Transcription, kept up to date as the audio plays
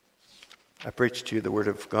I preached to you the Word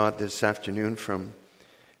of God this afternoon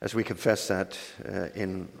as we confess that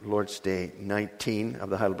in Lord's Day 19 of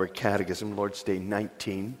the Heidelberg Catechism, Lord's Day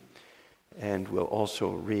 19, and we'll also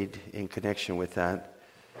read in connection with that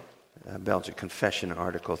Belgic Confession,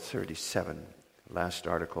 Article 37, last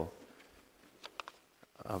article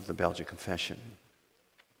of the Belgic Confession.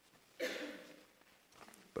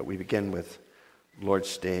 But we begin with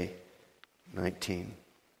Lord's Day 19.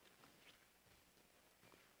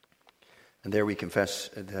 And there we confess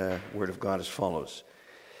the Word of God as follows.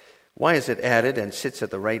 Why is it added and sits at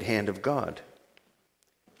the right hand of God?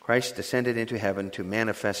 Christ descended into heaven to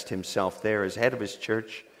manifest himself there as head of his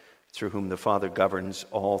church, through whom the Father governs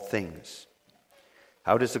all things.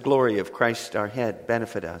 How does the glory of Christ our head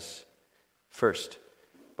benefit us? First,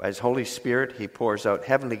 by his Holy Spirit he pours out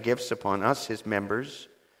heavenly gifts upon us, his members.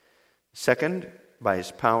 Second, by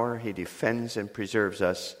his power he defends and preserves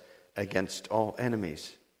us against all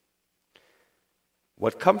enemies.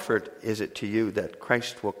 What comfort is it to you that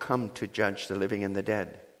Christ will come to judge the living and the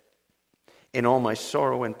dead? In all my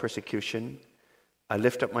sorrow and persecution, I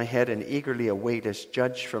lift up my head and eagerly await as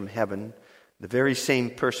judge from heaven the very same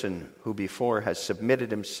person who before has submitted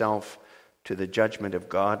himself to the judgment of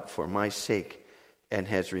God for my sake and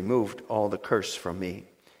has removed all the curse from me.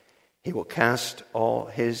 He will cast all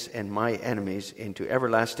his and my enemies into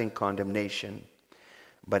everlasting condemnation,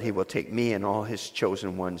 but he will take me and all his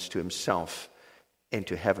chosen ones to himself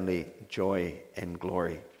into heavenly joy and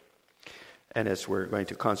glory. And as we're going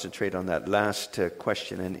to concentrate on that last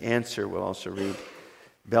question and answer, we'll also read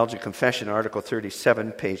Belgic Confession, Article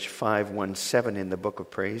 37, page 517 in the Book of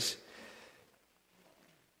Praise.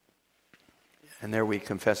 And there we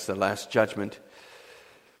confess the last judgment.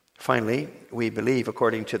 Finally, we believe,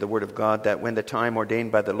 according to the Word of God, that when the time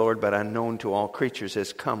ordained by the Lord but unknown to all creatures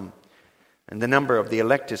has come, and the number of the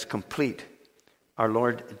elect is complete, our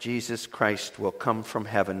Lord Jesus Christ will come from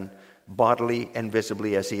heaven, bodily and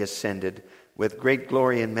visibly as he ascended, with great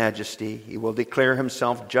glory and majesty. He will declare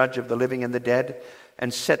himself judge of the living and the dead,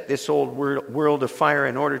 and set this old world afire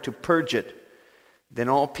in order to purge it. Then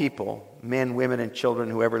all people, men, women, and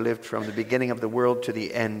children who ever lived from the beginning of the world to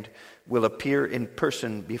the end, will appear in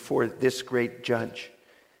person before this great judge.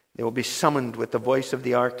 They will be summoned with the voice of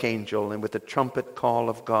the archangel and with the trumpet call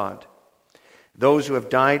of God. Those who have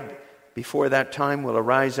died before that time will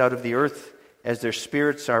arise out of the earth as their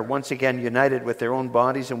spirits are once again united with their own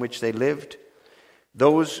bodies in which they lived.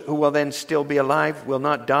 Those who will then still be alive will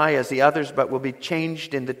not die as the others, but will be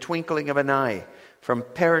changed in the twinkling of an eye, from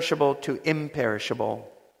perishable to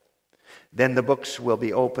imperishable. Then the books will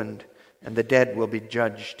be opened, and the dead will be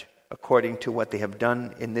judged according to what they have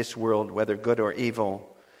done in this world, whether good or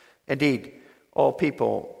evil. Indeed, all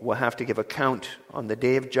people will have to give account on the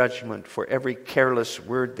day of judgment for every careless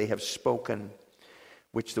word they have spoken,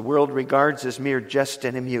 which the world regards as mere jest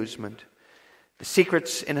and amusement. The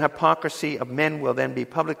secrets and hypocrisy of men will then be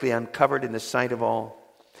publicly uncovered in the sight of all.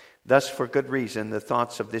 Thus, for good reason, the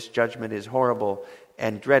thoughts of this judgment is horrible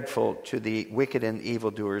and dreadful to the wicked and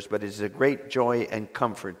evildoers, but it is a great joy and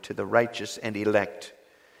comfort to the righteous and elect.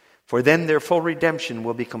 For then their full redemption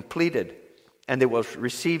will be completed, and they will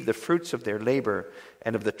receive the fruits of their labor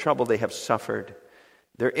and of the trouble they have suffered.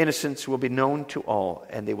 Their innocence will be known to all,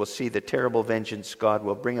 and they will see the terrible vengeance God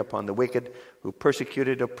will bring upon the wicked who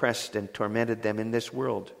persecuted, oppressed, and tormented them in this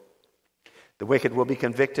world. The wicked will be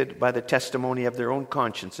convicted by the testimony of their own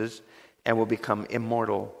consciences and will become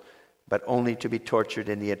immortal, but only to be tortured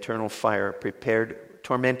in the eternal fire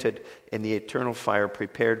tormented in the eternal fire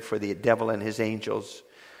prepared for the devil and his angels.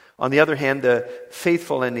 On the other hand, the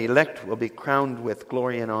faithful and elect will be crowned with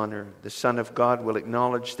glory and honor. The Son of God will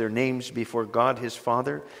acknowledge their names before God his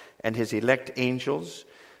Father and his elect angels.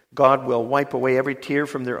 God will wipe away every tear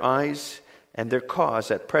from their eyes, and their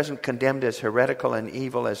cause, at present condemned as heretical and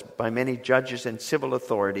evil as by many judges and civil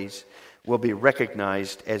authorities, will be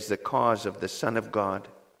recognized as the cause of the Son of God.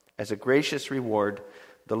 As a gracious reward,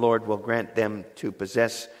 the Lord will grant them to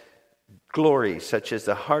possess glory such as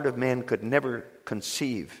the heart of man could never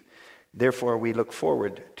conceive. Therefore, we look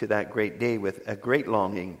forward to that great day with a great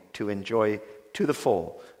longing to enjoy to the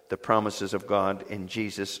full the promises of God in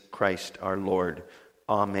Jesus Christ our Lord.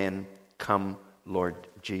 Amen. Come, Lord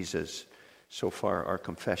Jesus. So far, our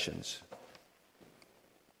confessions.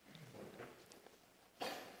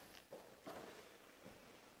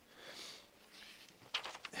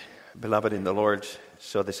 Beloved in the Lord,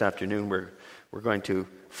 so this afternoon we're going to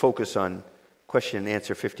focus on question and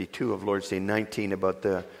answer 52 of Lord's Day 19 about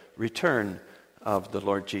the return of the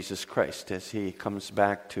Lord Jesus Christ as he comes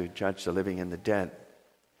back to judge the living and the dead.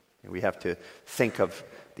 And we have to think of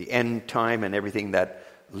the end time and everything that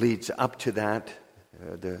leads up to that,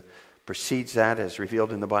 the precedes that as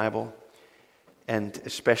revealed in the Bible. And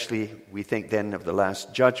especially we think then of the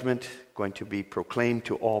last judgment going to be proclaimed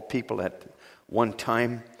to all people at one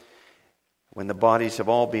time. When the bodies have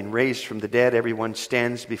all been raised from the dead, everyone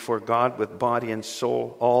stands before God with body and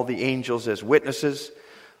soul, all the angels as witnesses,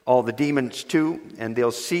 all the demons too, and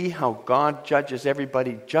they'll see how God judges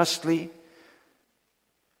everybody justly.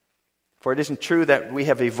 For it isn't true that we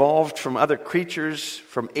have evolved from other creatures,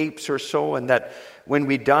 from apes or so, and that when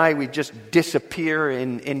we die we just disappear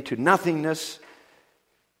into nothingness.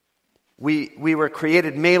 We were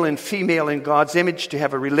created male and female in God's image to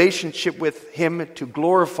have a relationship with Him, to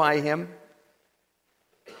glorify Him.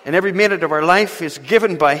 And every minute of our life is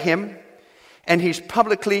given by Him. And He's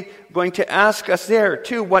publicly going to ask us there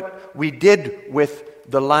too what we did with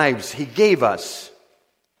the lives He gave us.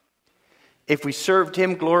 If we served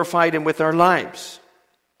Him, glorified Him with our lives.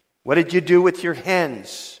 What did you do with your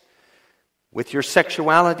hands? With your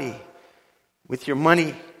sexuality? With your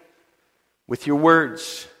money? With your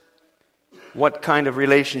words? What kind of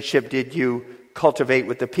relationship did you cultivate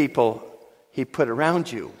with the people He put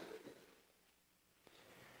around you?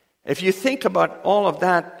 If you think about all of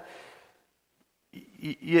that,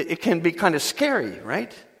 it can be kind of scary,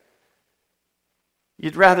 right?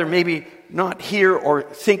 You'd rather maybe not hear or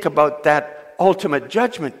think about that ultimate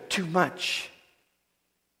judgment too much.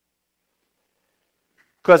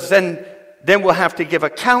 Because then we'll have to give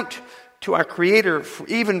account to our Creator,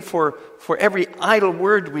 even for every idle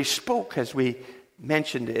word we spoke, as it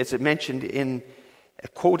mentioned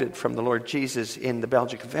quoted from the Lord Jesus in the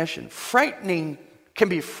Belgic Confession. Can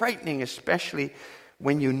be frightening, especially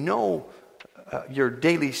when you know your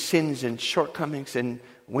daily sins and shortcomings, and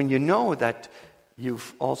when you know that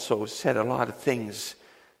you've also said a lot of things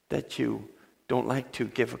that you don't like to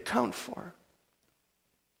give account for.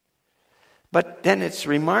 But then it's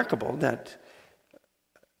remarkable that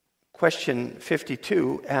question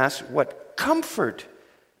 52 asks, what comfort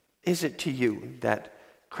is it to you that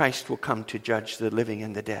Christ will come to judge the living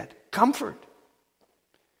and the dead? Comfort.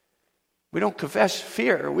 We don't confess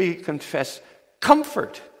fear, we confess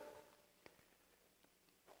comfort.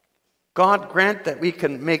 God grant that we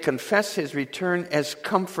may confess His return as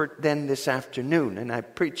comfort then this afternoon. And I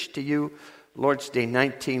preach to you Lord's Day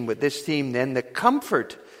 19 with this theme then, the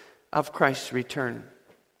comfort of Christ's return.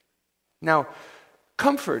 Now,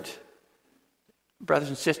 comfort, brothers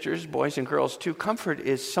and sisters, boys and girls too, comfort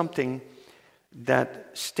is something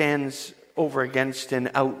that stands over against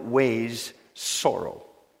and outweighs sorrow.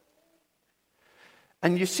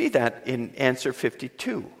 And you see that in answer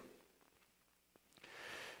 52.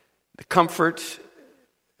 The comfort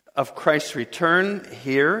of Christ's return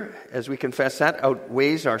here, as we confess that,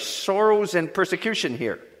 outweighs our sorrows and persecution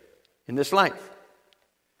here in this life.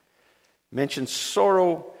 Mentions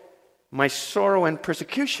sorrow, my sorrow and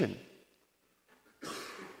persecution.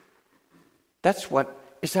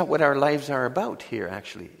 Is that what our lives are about here,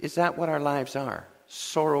 actually? Is that what our lives are?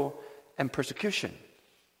 Sorrow and persecution.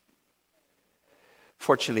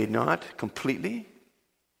 Fortunately not completely.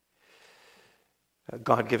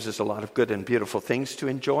 God gives us a lot of good and beautiful things to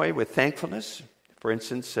enjoy with thankfulness. For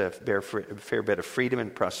instance, a fair bit of freedom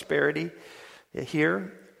and prosperity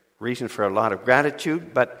here. Reason for a lot of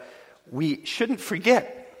gratitude. But we shouldn't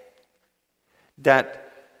forget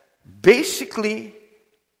that basically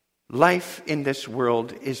life in this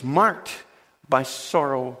world is marked by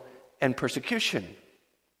sorrow and persecution.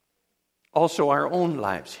 Also our own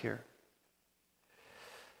lives here.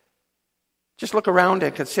 Just look around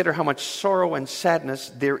and consider how much sorrow and sadness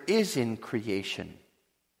there is in creation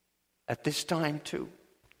at this time too.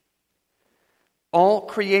 All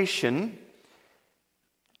creation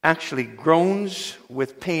actually groans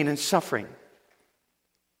with pain and suffering.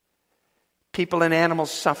 People and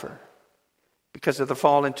animals suffer. Because of the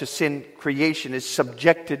fall into sin, creation is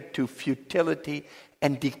subjected to futility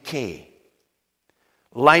and decay.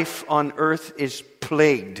 Life on earth is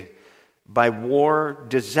plagued by war,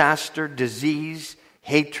 disaster, disease,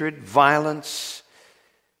 hatred, violence.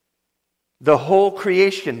 The whole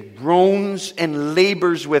creation groans and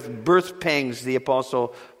labors with birth pangs, the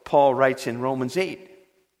Apostle Paul writes in Romans 8.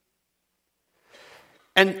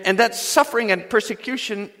 And that suffering and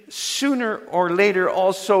persecution sooner or later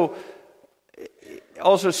also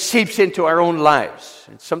seeps into our own lives.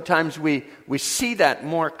 And sometimes we see that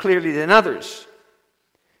more clearly than others.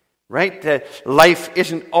 Right? That life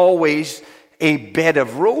isn't always a bed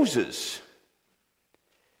of roses.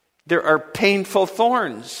 There are painful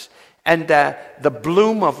thorns, and the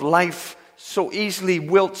bloom of life so easily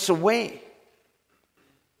wilts away.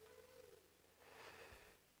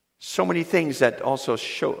 So many things that also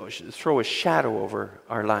throw a shadow over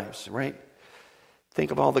our lives, right?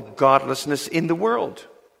 Think of all the godlessness in the world.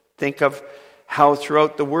 Think of how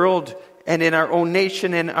throughout the world and in our own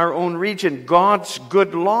nation, in our own region, God's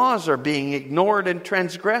good laws are being ignored and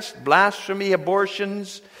transgressed. Blasphemy,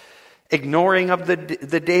 abortions, ignoring of the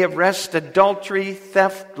day of rest, adultery,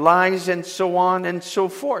 theft, lies, and so on and so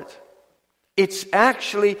forth. It's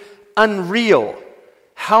actually unreal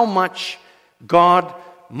how much God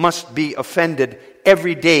must be offended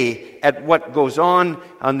every day at what goes on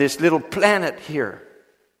this little planet here.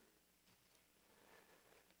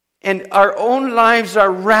 And our own lives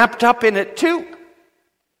are wrapped up in it too.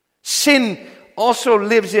 Sin also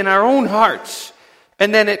lives in our own hearts,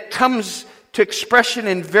 and then it comes to expression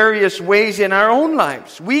in various ways in our own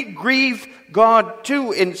lives. We grieve God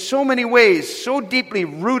too in so many ways, so deeply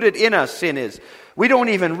rooted in us sin is. We don't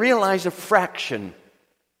even realize a fraction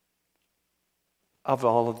of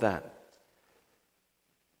all of that.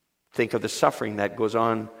 Think of the suffering that goes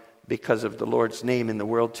on because of the Lord's name in the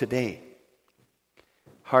world today.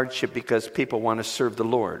 Hardship because people want to serve the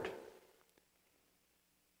Lord.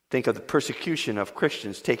 Think of the persecution of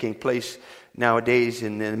Christians taking place nowadays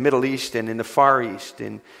in the Middle East and in the Far East,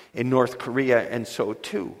 in North Korea, and so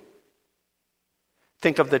too.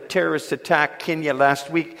 Think of the terrorist attack in Kenya last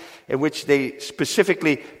week, in which they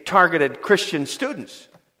specifically targeted Christian students.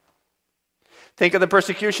 Think of the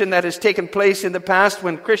persecution that has taken place in the past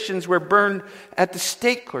when Christians were burned at the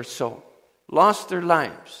stake or so, lost their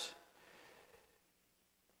lives.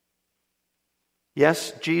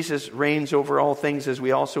 Yes, Jesus reigns over all things, as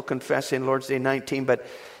we also confess in Lord's Day 19, but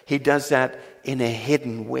he does that in a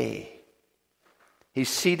hidden way. He's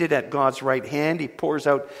seated at God's right hand. He pours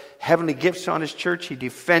out heavenly gifts on his church. He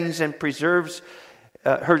defends and preserves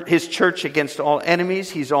his church against all enemies.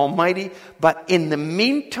 He's almighty. But in the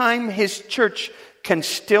meantime, his church can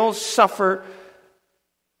still suffer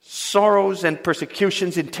sorrows and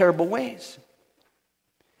persecutions in terrible ways.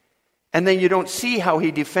 And then you don't see how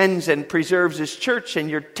he defends and preserves his church, and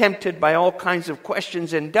you're tempted by all kinds of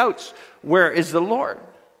questions and doubts. Where is the Lord?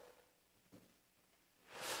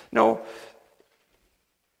 No.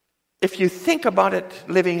 If you think about it,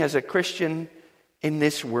 living as a Christian in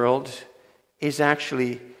this world is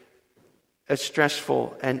actually a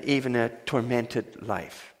stressful and even a tormented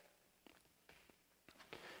life.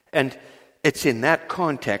 And it's in that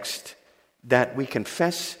context that we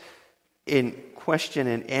confess in question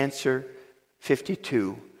and answer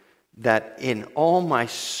 52 that in all my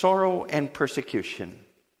sorrow and persecution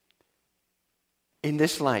in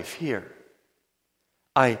this life here,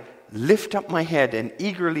 I lift up my head and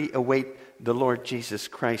eagerly await the Lord Jesus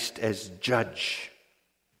Christ as judge.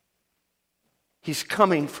 He's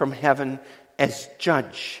coming from heaven as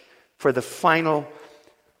judge for the final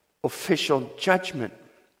official judgment.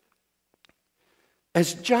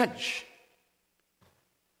 As judge.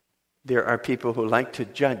 There are people who like to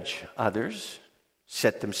judge others,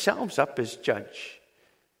 set themselves up as judge.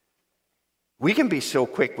 We can be so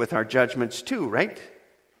quick with our judgments too, right?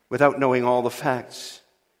 Without knowing all the facts.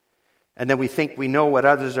 And then we think we know what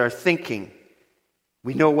others are thinking.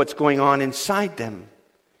 We know what's going on inside them.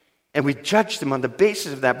 And we judge them on the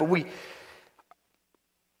basis of that. But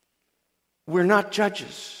we're not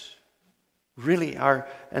judges. Really are.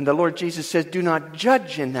 And the Lord Jesus says, do not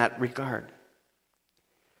judge in that regard.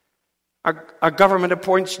 Our government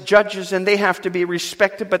appoints judges and they have to be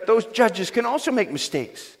respected, but those judges can also make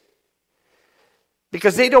mistakes.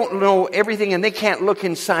 Because they don't know everything and they can't look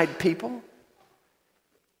inside people.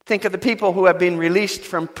 Think of the people who have been released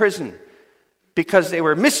from prison because they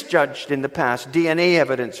were misjudged in the past. DNA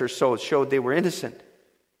evidence or so showed they were innocent.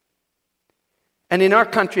 And in our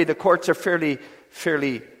country, the courts are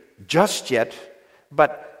fairly just yet,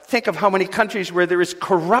 but think of how many countries where there is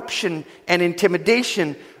corruption and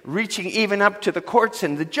intimidation reaching even up to the courts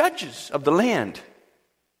and the judges of the land.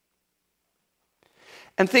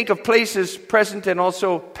 And think of places present and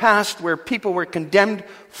also past where people were condemned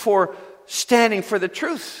for standing for the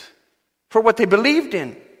truth, for what they believed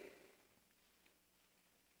in.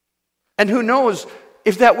 And who knows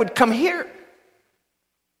if that would come here.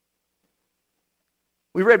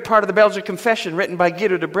 We read part of the Belgic Confession written by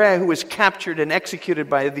Guido de Brès, who was captured and executed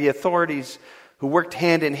by the authorities who worked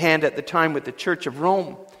hand in hand at the time with the Church of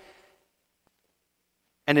Rome.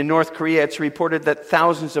 And in North Korea, it's reported that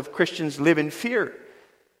thousands of Christians live in fear.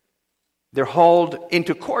 They're hauled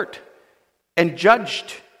into court and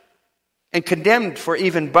judged and condemned for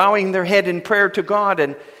even bowing their head in prayer to God,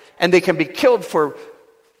 and they can be killed for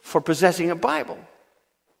possessing a Bible.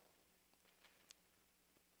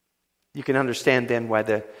 You can understand then why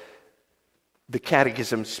the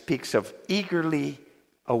Catechism speaks of eagerly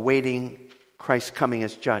awaiting Christ's coming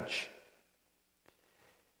as judge.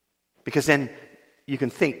 Because then you can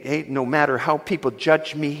think, hey, no matter how people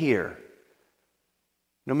judge me here,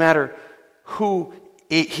 no matter who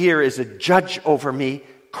here is a judge over me,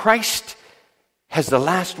 Christ has the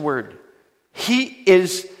last word. He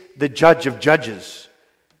is the judge of judges.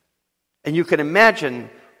 And you can imagine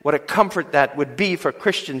what a comfort that would be for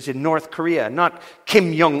Christians in North Korea. Not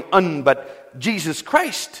Kim Jong-un, but Jesus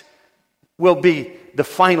Christ will be the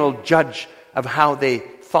final judge of how they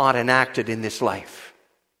thought and acted in this life.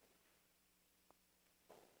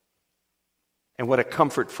 And what a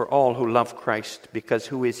comfort for all who love Christ, because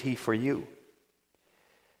who is He for you?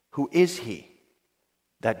 Who is He,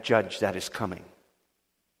 that judge that is coming?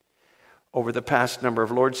 Over the past number of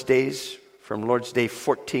Lord's Days, from Lord's Day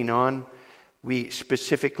 14 on, we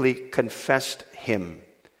specifically confessed Him,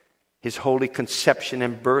 His holy conception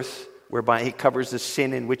and birth, whereby He covers the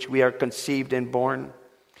sin in which we are conceived and born.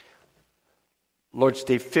 Lord's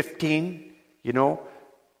Day 15,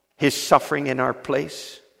 His suffering in our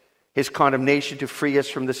place, His condemnation to free us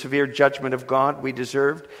from the severe judgment of God we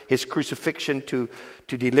deserved, His crucifixion to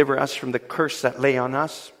deliver us from the curse that lay on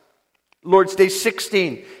us. Lord's Day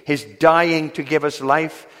 16, His dying to give us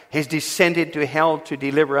life, His descent into hell to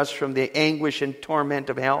deliver us from the anguish and torment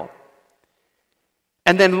of hell.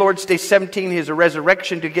 And then Lord's Day 17, His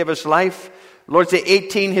resurrection to give us life. Lord's Day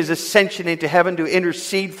 18, His ascension into heaven to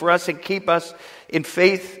intercede for us and keep us in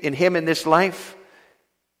faith in Him in this life.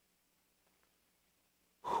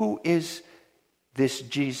 Who is this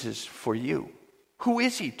Jesus for you? Who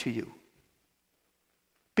is He to you?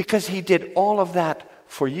 Because He did all of that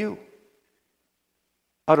for you,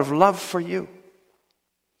 out of love for you.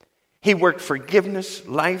 He worked forgiveness,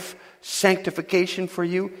 life, sanctification for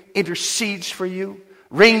you, intercedes for you,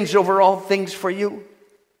 reigns over all things for you.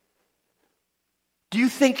 Do you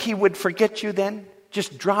think He would forget you then?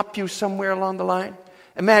 Just drop you somewhere along the line?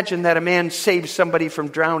 Imagine that a man saves somebody from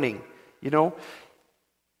drowning,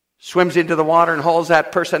 swims into the water and hauls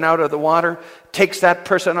that person out of the water, takes that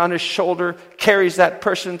person on his shoulder, carries that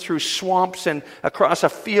person through swamps and across a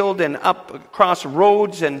field and up across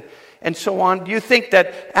roads and so on. Do you think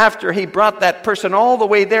that after he brought that person all the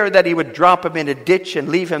way there that He would drop him in a ditch and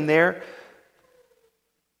leave him there?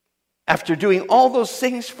 After doing all those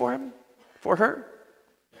things for him, for her?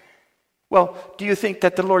 Well, do you think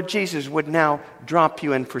that the Lord Jesus would now drop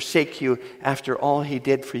you and forsake you after all He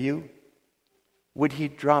did for you? Would He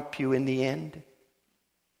drop you in the end?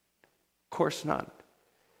 Of course not.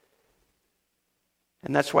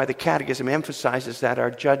 And that's why the Catechism emphasizes that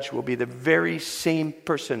our judge will be the very same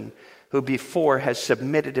person who before has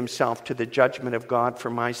submitted himself to the judgment of God for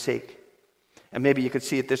my sake. And maybe you could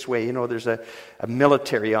see it this way. There's a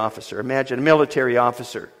military officer. Imagine a military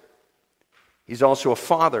officer. He's also a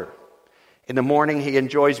father. In the morning, he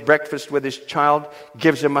enjoys breakfast with his child,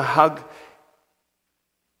 gives him a hug,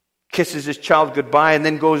 kisses his child goodbye, and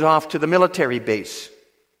then goes off to the military base.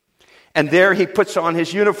 And there he puts on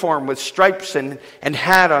his uniform with stripes and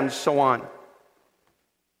hat on and so on.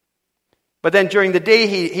 But then during the day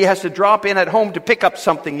he has to drop in at home to pick up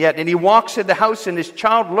something yet. And he walks in the house and his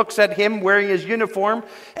child looks at him wearing his uniform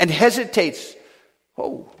and hesitates.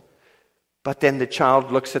 Oh. But then the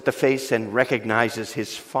child looks at the face and recognizes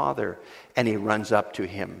his father and he runs up to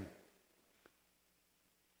him.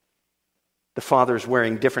 The father's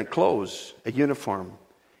wearing different clothes, a uniform.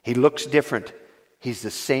 He looks different. He's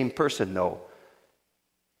the same person, though,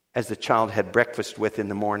 as the child had breakfast with in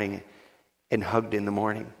the morning and hugged in the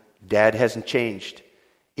morning. Dad hasn't changed,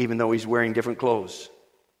 even though he's wearing different clothes.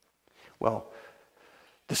 Well,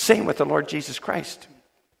 the same with the Lord Jesus Christ.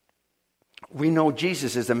 We know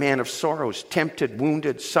Jesus is a man of sorrows, tempted,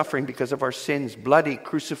 wounded, suffering because of our sins, bloody,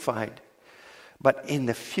 crucified. But in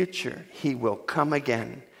the future, He will come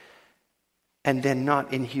again. And then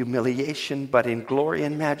not in humiliation, but in glory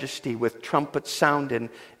and majesty, with trumpet sound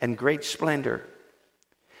and great splendor.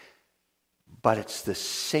 But it's the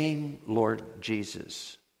same Lord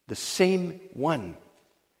Jesus, the same one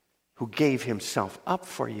who gave Himself up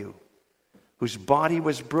for you, whose body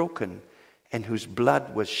was broken and whose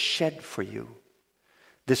blood was shed for you.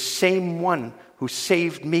 The same one who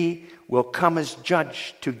saved me will come as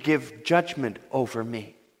judge to give judgment over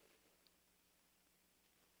me.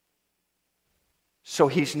 So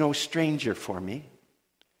He's no stranger for me,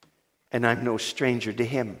 and I'm no stranger to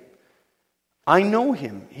Him. I know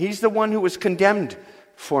Him. He's the one who was condemned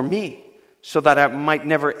for me, so that I might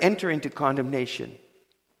never enter into condemnation.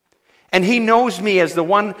 And He knows me as the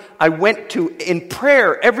one I went to in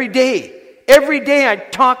prayer every day. Every day I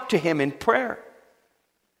talk to Him in prayer,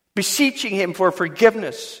 beseeching Him for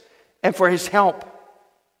forgiveness and for His help.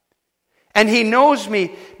 And he knows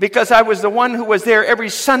me because I was the one who was there every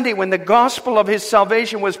Sunday when the gospel of his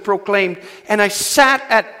salvation was proclaimed. And I sat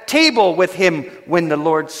at table with him when the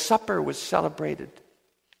Lord's Supper was celebrated.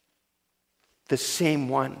 The same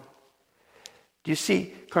one. Do you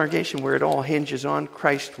see, congregation, where it all hinges on?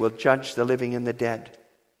 Christ will judge the living and the dead.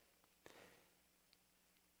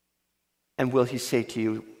 And will he say to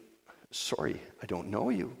you, sorry, I don't know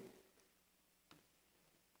you.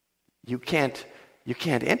 You can't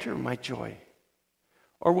enter my joy.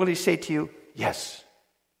 Or will he say to you, yes,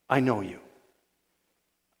 I know you.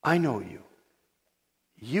 I know you.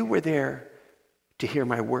 You were there to hear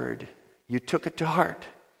my word. You took it to heart.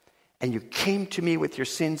 And you came to me with your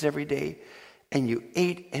sins every day. And you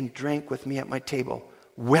ate and drank with me at my table.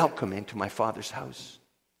 Welcome into my Father's house.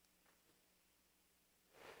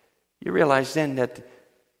 You realize then that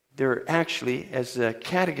there are actually, as the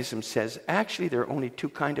Catechism says, there are only two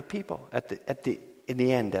kinds of people in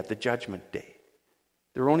the end, at the judgment day.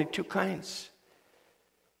 There are only two kinds.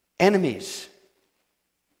 Enemies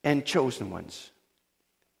and chosen ones.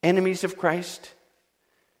 Enemies of Christ,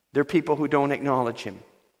 they're people who don't acknowledge him.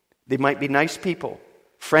 They might be nice people,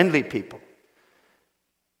 friendly people.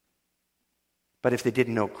 But if they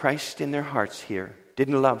didn't know Christ in their hearts here,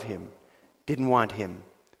 didn't love him, didn't want him,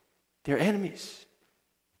 they're enemies.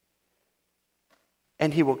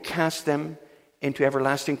 And he will cast them into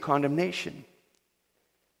everlasting condemnation,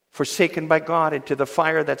 forsaken by God, into the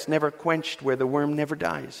fire that's never quenched, where the worm never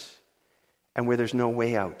dies, and where there's no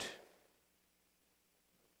way out.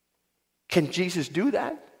 Can Jesus do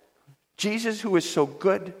that? Jesus, who is so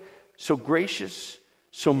good, so gracious,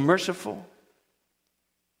 so merciful,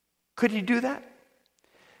 could he do that?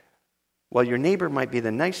 Well, your neighbor might be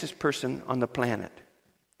the nicest person on the planet.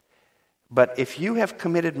 But if you have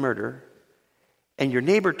committed murder, and your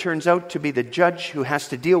neighbor turns out to be the judge who has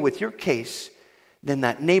to deal with your case, then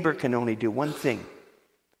that neighbor can only do one thing.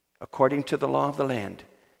 According to the law of the land,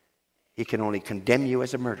 he can only condemn you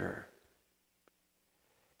as a murderer.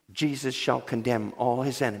 Jesus shall condemn all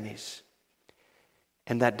his enemies.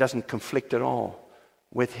 And that doesn't conflict at all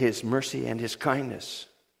with his mercy and his kindness.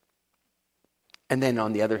 And then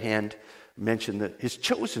on the other hand, mention his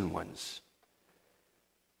chosen ones.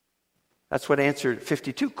 That's what answer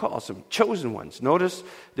 52 calls them, chosen ones. Notice,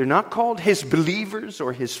 they're not called his believers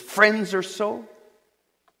or his friends or so.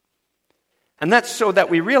 And that's so that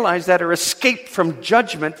we realize that our escape from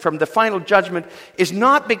judgment, from the final judgment, is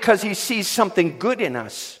not because he sees something good in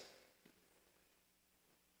us.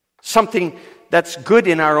 Something that's good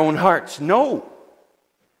in our own hearts. No.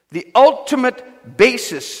 The ultimate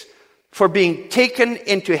basis for being taken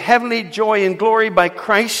into heavenly joy and glory by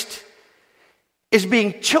Christ is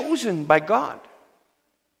being chosen by God.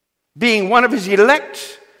 Being one of his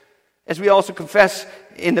elect, as we also confess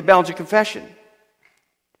in the Belgic Confession.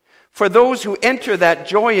 For those who enter that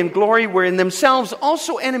joy and glory were in themselves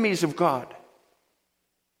also enemies of God.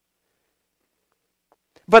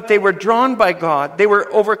 But they were drawn by God. They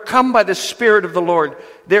were overcome by the Spirit of the Lord.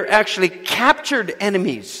 They're actually captured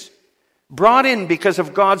enemies, brought in because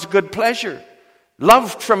of God's good pleasure,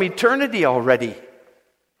 loved from eternity already.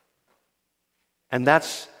 And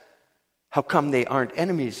that's how come they aren't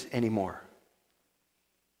enemies anymore,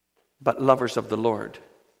 but lovers of the Lord,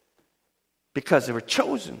 because they were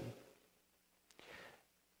chosen.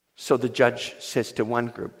 So the judge says to one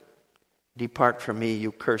group, "Depart from me,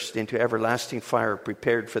 you cursed, into everlasting fire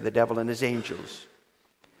prepared for the devil and his angels."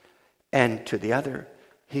 And to the other,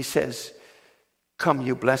 he says, "Come,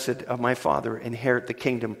 you blessed of my Father, inherit the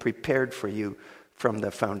kingdom prepared for you from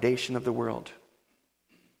the foundation of the world."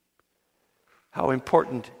 How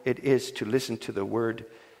important it is to listen to the word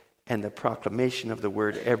and the proclamation of the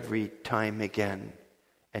word every time again,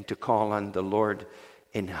 and to call on the Lord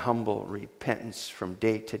in humble repentance from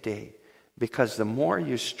day to day. Because the more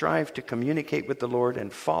you strive to communicate with the Lord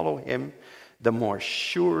and follow him, the more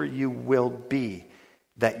sure you will be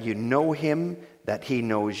that you know him, that he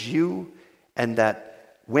knows you, and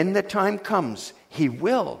that when the time comes, he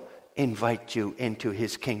will invite you into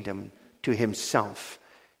his kingdom, to himself,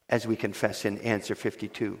 as we confess in answer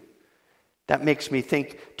 52. That makes me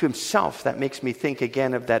think to himself. That makes me think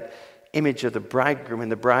again of that image of the bridegroom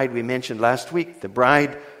and the bride we mentioned last week. The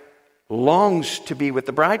bride longs to be with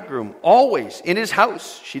the bridegroom, always in his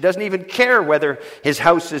house. She doesn't even care whether his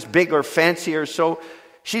house is big or fancy or so.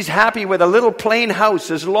 She's happy with a little plain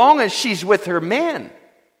house as long as she's with her man.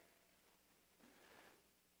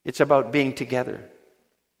 It's about being together.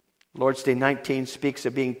 Lord's Day 19 speaks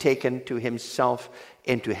of being taken to himself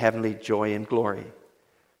into heavenly joy and glory.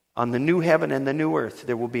 On the new heaven and the new earth,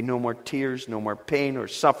 there will be no more tears, no more pain or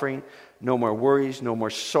suffering, no more worries, no more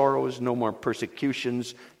sorrows, no more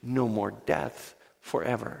persecutions, no more death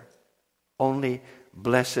forever. Only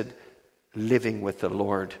blessed living with the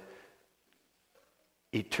Lord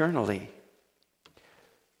eternally.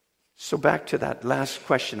 So back to that last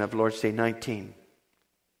question of Lord's Day 19.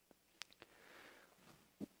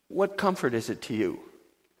 What comfort is it to you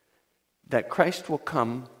that Christ will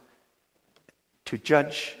come to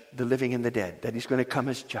judge the living and the dead, that he's going to come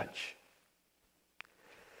as judge?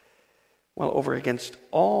 Well, over against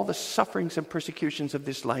all the sufferings and persecutions of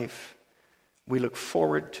this life, we look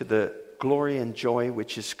forward to the glory and joy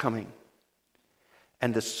which is coming.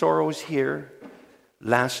 And the sorrows here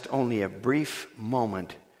last only a brief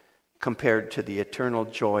moment compared to the eternal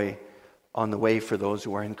joy on the way for those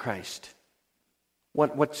who are in Christ.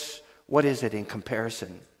 What is it in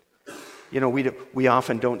comparison? We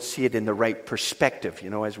often don't see it in the right perspective,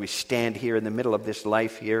 as we stand here in the middle of this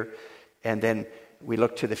life here, and then we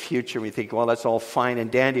look to the future and we think, well, that's all fine and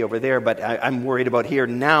dandy over there, but I'm worried about here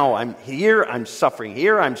now. I'm here, I'm suffering.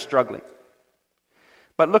 Here, I'm struggling.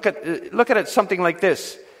 But look at it something like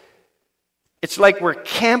this. It's like we're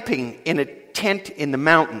camping in a tent in the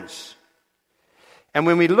mountains. And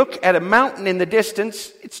when we look at a mountain in the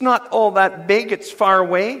distance, it's not all that big, it's far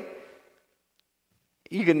away.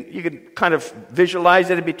 You can kind of visualize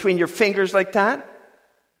it between your fingers like that.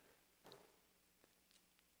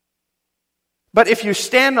 But if you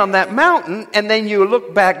stand on that mountain and then you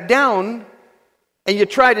look back down and you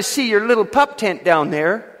try to see your little pup tent down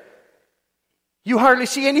there, you hardly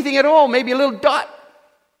see anything at all, maybe a little dot.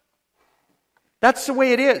 That's the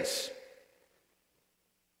way it is.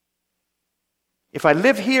 If I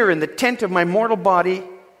live here in the tent of my mortal body,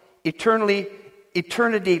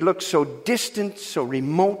 eternity looks so distant, so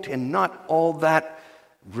remote, and not all that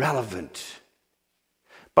relevant.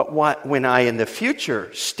 But when I in the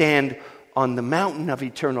future stand on the mountain of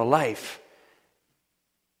eternal life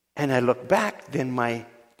and I look back, then my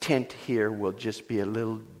tent here will just be a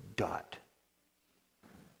little dot.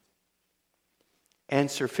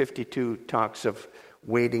 Answer 52 talks of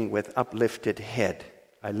waiting with uplifted head.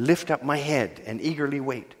 I lift up my head and eagerly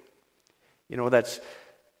wait. That's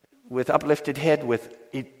with uplifted head,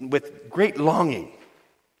 with great longing,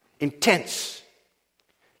 intense.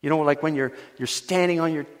 Like when you're standing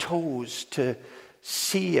on your toes to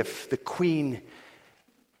see if the Queen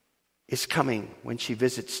is coming when she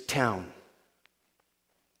visits town.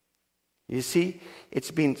 You see,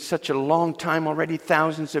 it's been such a long time already,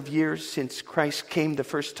 thousands of years since Christ came the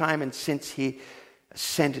first time and since he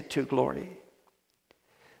ascended to glory.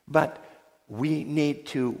 But we need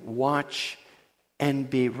to watch and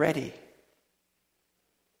be ready.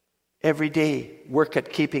 Every day, work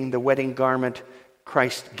at keeping the wedding garment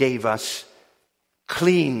Christ gave us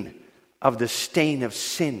clean of the stain of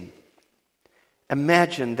sin.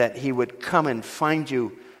 Imagine that he would come and find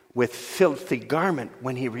you with filthy garment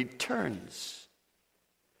when he returns.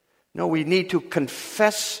 No, we need to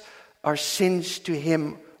confess our sins to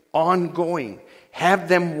him ongoing, have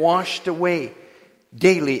them washed away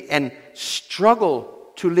daily, and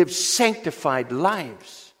struggle to live sanctified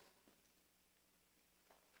lives.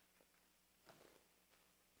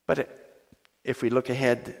 But if we look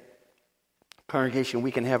ahead, congregation,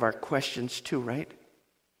 we can have our questions too, right?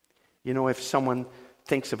 If someone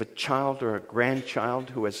thinks of a child or a grandchild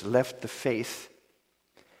who has left the faith,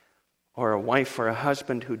 or a wife or a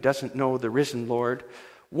husband who doesn't know the risen Lord,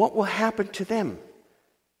 what will happen to them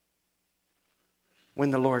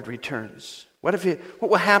when the Lord returns? What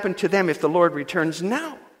will happen to them if the Lord returns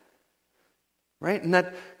now? Right? And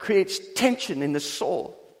that creates tension in the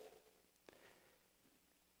soul.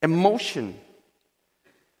 Emotion.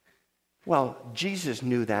 Well, Jesus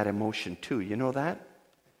knew that emotion too. You know that?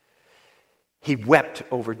 He wept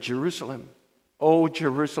over Jerusalem. Oh,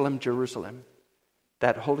 Jerusalem, Jerusalem,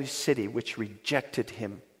 that holy city which rejected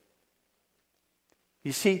him.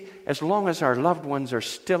 You see, as long as our loved ones are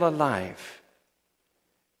still alive,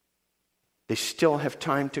 they still have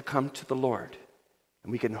time to come to the Lord.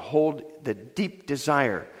 And we can hold the deep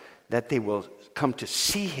desire that they will come to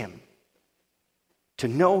see him, to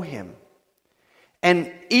know him.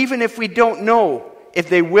 And even if we don't know if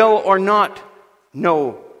they will or not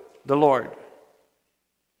know the Lord,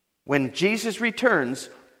 when Jesus returns,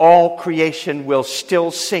 all creation will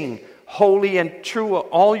still sing, "Holy and true are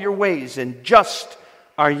all your ways, and just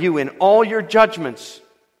are you in all your judgments."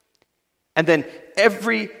 And then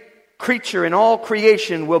every creature in all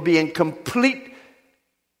creation will be in complete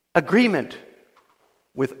agreement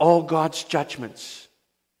with all God's judgments.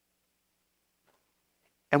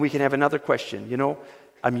 And we can have another question.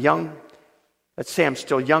 I'm young. Let's say I'm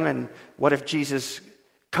still young, and what if Jesus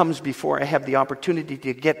comes before I have the opportunity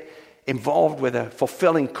to get involved with a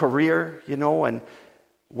fulfilling career, and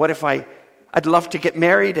what if I'd love to get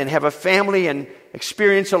married and have a family and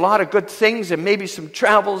experience a lot of good things and maybe some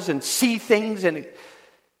travels and see things, and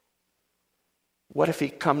what if he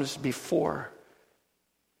comes before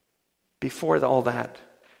all that?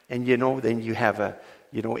 And then you have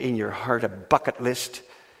in your heart a bucket list,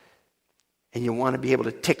 and you want to be able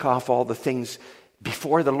to tick off all the things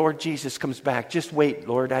before the Lord Jesus comes back. Just wait,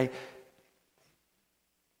 Lord,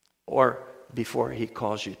 or before he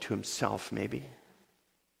calls you to himself, maybe.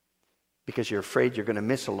 Because you're afraid you're going to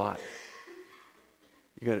miss a lot.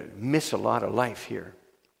 You're going to miss a lot of life here.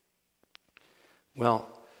 Well,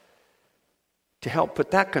 to help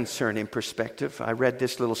put that concern in perspective, I read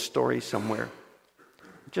this little story somewhere.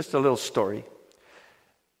 Just a little story.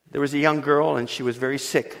 There was a young girl, and she was very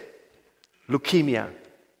sick. Leukemia.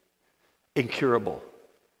 Incurable.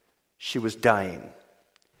 She was dying.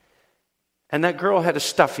 And that girl had a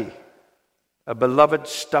stuffy, a beloved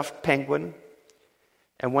stuffed penguin.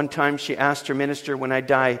 And one time she asked her minister, when I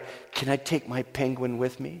die, can I take my penguin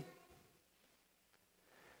with me?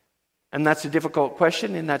 And that's a difficult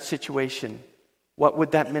question in that situation. What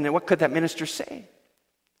could that minister say?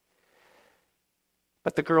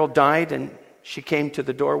 But the girl died, and she came to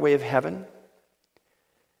the doorway of heaven.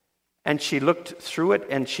 And she looked through it,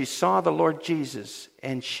 and she saw the Lord Jesus,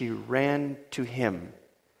 and she ran to him.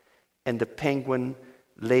 And the penguin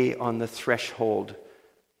lay on the threshold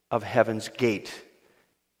of heaven's gate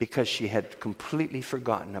because she had completely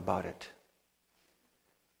forgotten about it.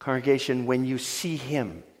 Congregation, when you see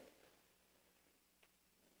him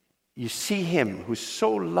who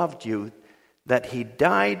so loved you that he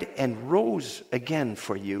died and rose again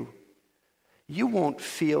for you, you won't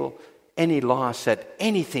feel any loss at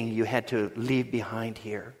anything you had to leave behind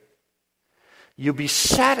here. You'll be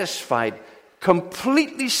satisfied,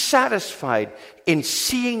 completely satisfied in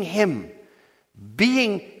seeing him,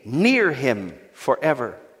 being near him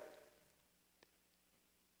forever.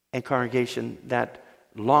 And congregation, that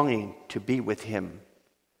longing to be with him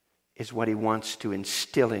is what he wants to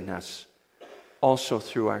instill in us also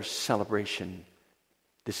through our celebration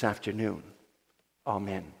this afternoon.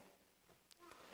 Amen.